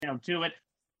down to it.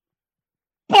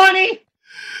 Bunny!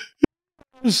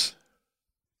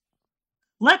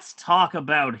 Let's talk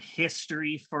about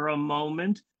history for a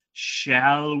moment,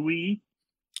 shall we?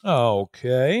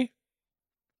 Okay.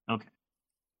 Okay.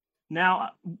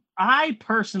 Now, I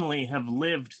personally have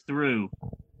lived through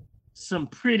some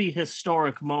pretty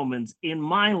historic moments in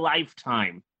my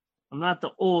lifetime. I'm not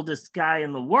the oldest guy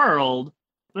in the world,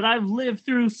 but I've lived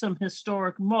through some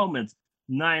historic moments.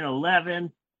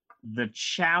 9/11, the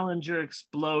Challenger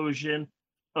explosion,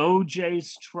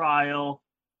 OJ's trial,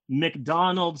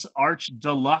 McDonald's Arch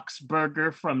Deluxe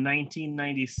Burger from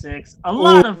 1996. A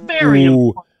lot of very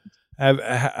important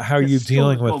How are you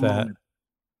dealing with that? moments,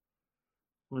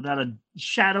 without a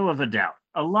shadow of a doubt.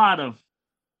 A lot of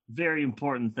very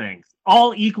important things,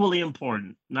 all equally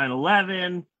important.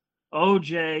 9/11,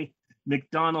 OJ,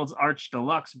 McDonald's Arch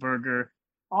Deluxe Burger,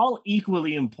 all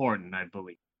equally important, I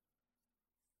believe.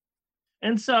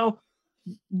 And so,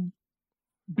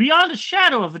 beyond a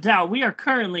shadow of a doubt, we are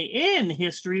currently in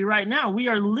history right now. We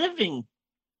are living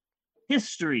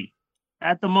history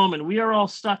at the moment. We are all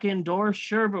stuck indoors,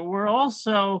 sure, but we're all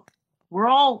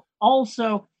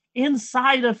also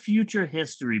inside of future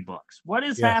history books. What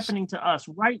is happening to us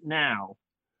right now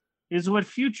is what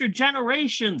future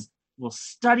generations will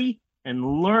study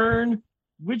and learn,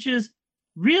 which is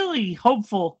really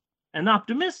hopeful and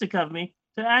optimistic of me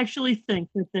to actually think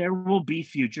that there will be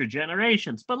future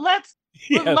generations. But let's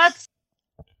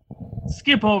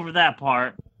skip over that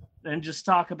part and just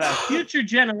talk about future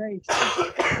generations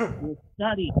will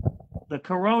study the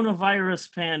coronavirus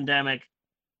pandemic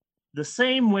the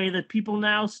same way that people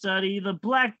now study the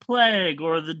Black Plague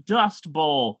or the Dust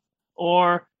Bowl,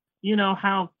 or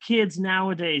how kids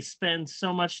nowadays spend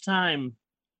so much time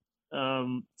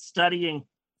studying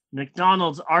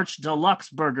McDonald's Arch Deluxe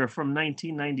Burger from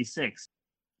 1996.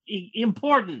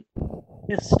 Important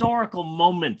historical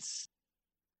moments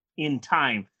in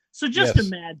time. So just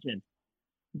imagine,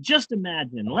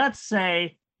 let's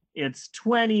say it's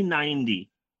 2090.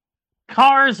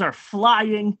 Cars are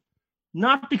flying,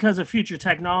 not because of future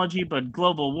technology, but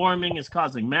global warming is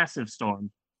causing massive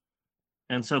storms.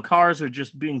 And so cars are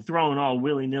just being thrown all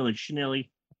willy-nilly schnilly.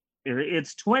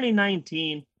 It's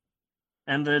 2019,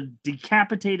 and the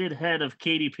decapitated head of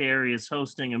Katy Perry is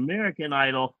hosting American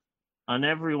Idol on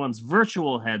everyone's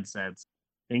virtual headsets.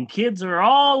 And kids are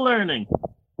all learning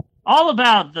all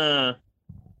about the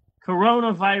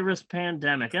coronavirus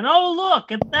pandemic. And oh,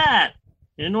 look at that!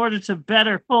 In order to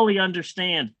better fully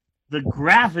understand the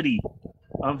gravity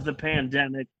of the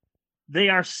pandemic, they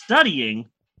are studying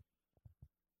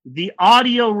the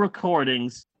audio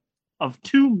recordings of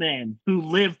two men who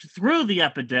lived through the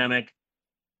epidemic.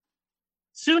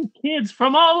 Soon kids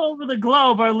from all over the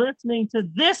globe are listening to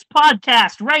this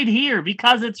podcast right here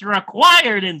because it's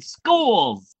required in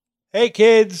schools. Hey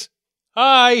kids.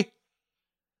 Hi.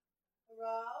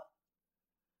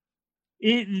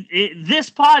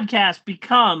 This podcast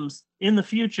becomes, in the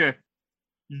future,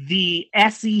 the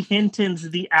S.E. Hinton's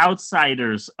The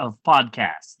Outsiders of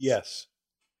podcasts. Yes.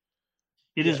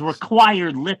 It is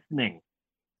required listening.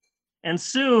 And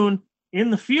soon, in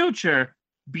the future,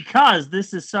 because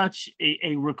this is such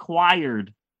a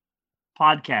required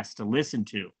podcast to listen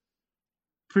to,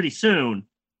 pretty soon,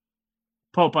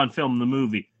 Pope on Film, the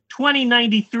movie.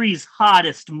 2093's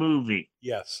hottest movie.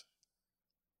 Yes.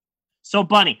 So,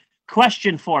 Bunny,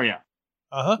 question for you.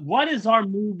 Uh-huh. What is our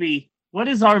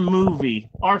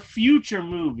future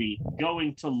movie,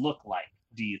 going to look like,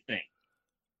 do you think?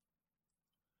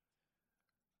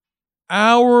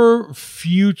 Our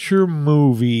future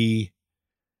movie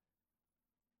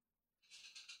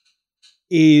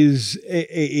is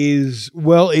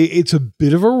it's a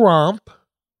bit of a romp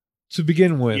to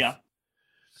begin with. Yeah.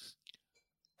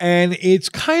 And it's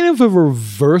kind of a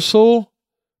reversal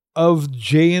of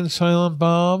Jay and Silent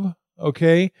Bob,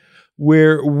 okay?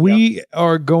 Where we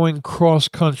are going cross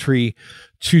country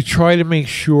to try to make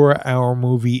sure our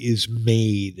movie is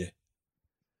made.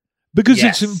 Because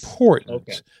it's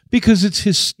important, because it's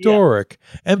historic,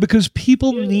 and because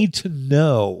people need to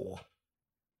know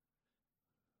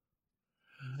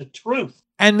the truth.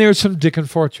 And there's some dick and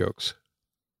fart jokes.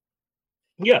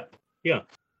 Yeah.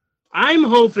 I'm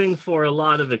hoping for a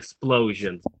lot of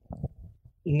explosions.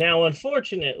 Now,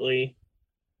 unfortunately,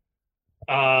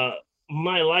 my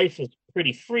life is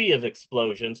pretty free of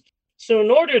explosions. So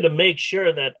in order to make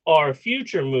sure that our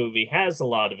future movie has a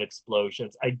lot of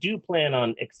explosions, I do plan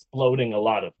on exploding a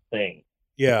lot of things.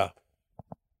 Yeah.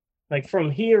 Like from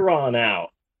here on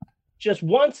out, just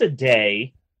once a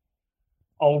day,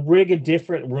 I'll rig a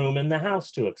different room in the house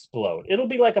to explode. It'll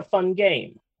be like a fun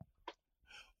game.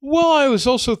 Well, I was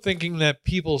also thinking that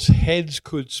people's heads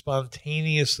could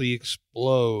spontaneously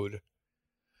explode.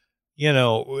 You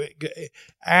know,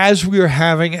 as we are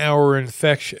having our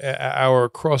our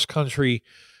cross country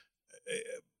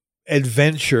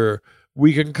adventure,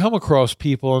 we can come across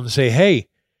people and say, "Hey,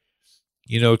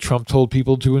 you know, Trump told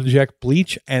people to inject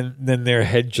bleach," and then their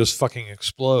head just fucking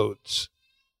explodes.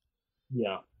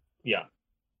 Yeah.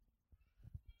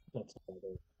 That's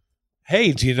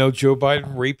Hey, do you know Joe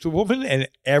Biden raped a woman and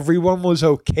everyone was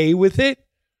okay with it?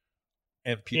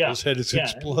 And people's heads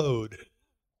explode.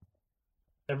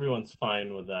 Everyone's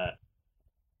fine with that.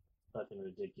 Fucking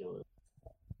ridiculous.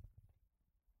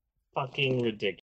 Fucking ridiculous.